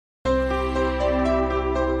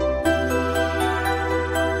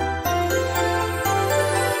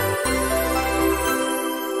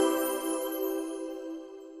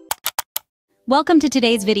Welcome to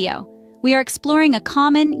today's video. We are exploring a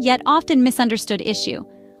common yet often misunderstood issue.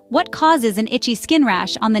 What causes an itchy skin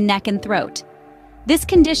rash on the neck and throat? This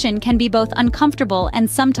condition can be both uncomfortable and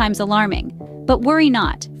sometimes alarming. But worry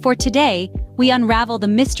not, for today, we unravel the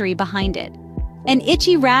mystery behind it. An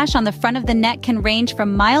itchy rash on the front of the neck can range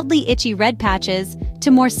from mildly itchy red patches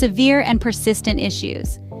to more severe and persistent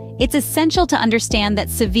issues. It's essential to understand that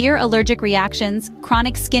severe allergic reactions,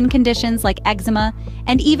 chronic skin conditions like eczema,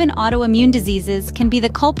 and even autoimmune diseases can be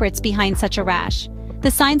the culprits behind such a rash.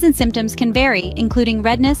 The signs and symptoms can vary, including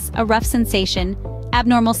redness, a rough sensation,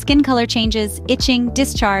 abnormal skin color changes, itching,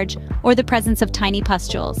 discharge, or the presence of tiny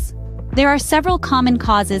pustules. There are several common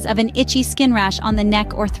causes of an itchy skin rash on the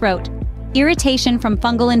neck or throat. Irritation from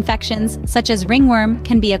fungal infections, such as ringworm,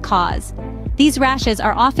 can be a cause. These rashes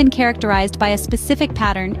are often characterized by a specific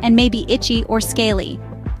pattern and may be itchy or scaly.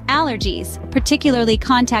 Allergies, particularly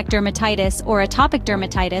contact dermatitis or atopic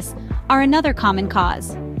dermatitis, are another common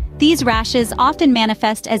cause. These rashes often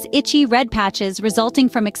manifest as itchy red patches resulting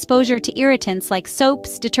from exposure to irritants like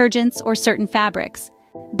soaps, detergents, or certain fabrics.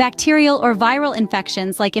 Bacterial or viral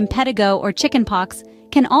infections like impetigo or chickenpox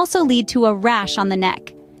can also lead to a rash on the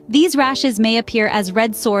neck. These rashes may appear as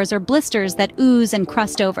red sores or blisters that ooze and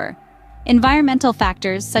crust over. Environmental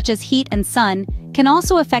factors, such as heat and sun, can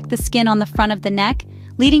also affect the skin on the front of the neck,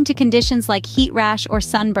 leading to conditions like heat rash or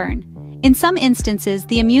sunburn. In some instances,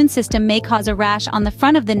 the immune system may cause a rash on the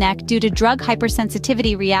front of the neck due to drug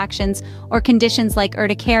hypersensitivity reactions or conditions like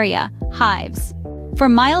urticaria, hives. For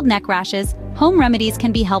mild neck rashes, home remedies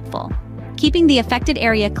can be helpful. Keeping the affected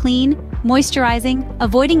area clean, moisturizing,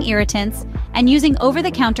 avoiding irritants, and using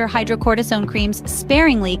over-the-counter hydrocortisone creams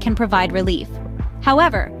sparingly can provide relief.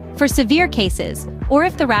 However, for severe cases, or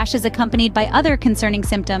if the rash is accompanied by other concerning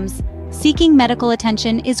symptoms, seeking medical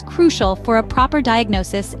attention is crucial for a proper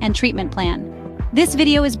diagnosis and treatment plan. This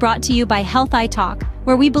video is brought to you by Health I Talk,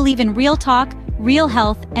 where we believe in real talk, real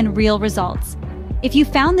health, and real results. If you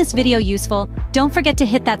found this video useful, don't forget to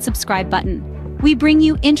hit that subscribe button. We bring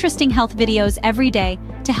you interesting health videos every day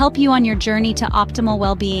to help you on your journey to optimal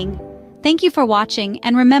well-being. Thank you for watching,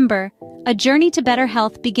 and remember, a journey to better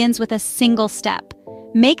health begins with a single step.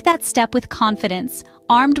 Make that step with confidence,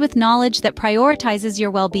 armed with knowledge that prioritizes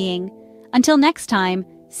your well-being. Until next time,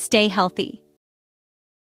 stay healthy.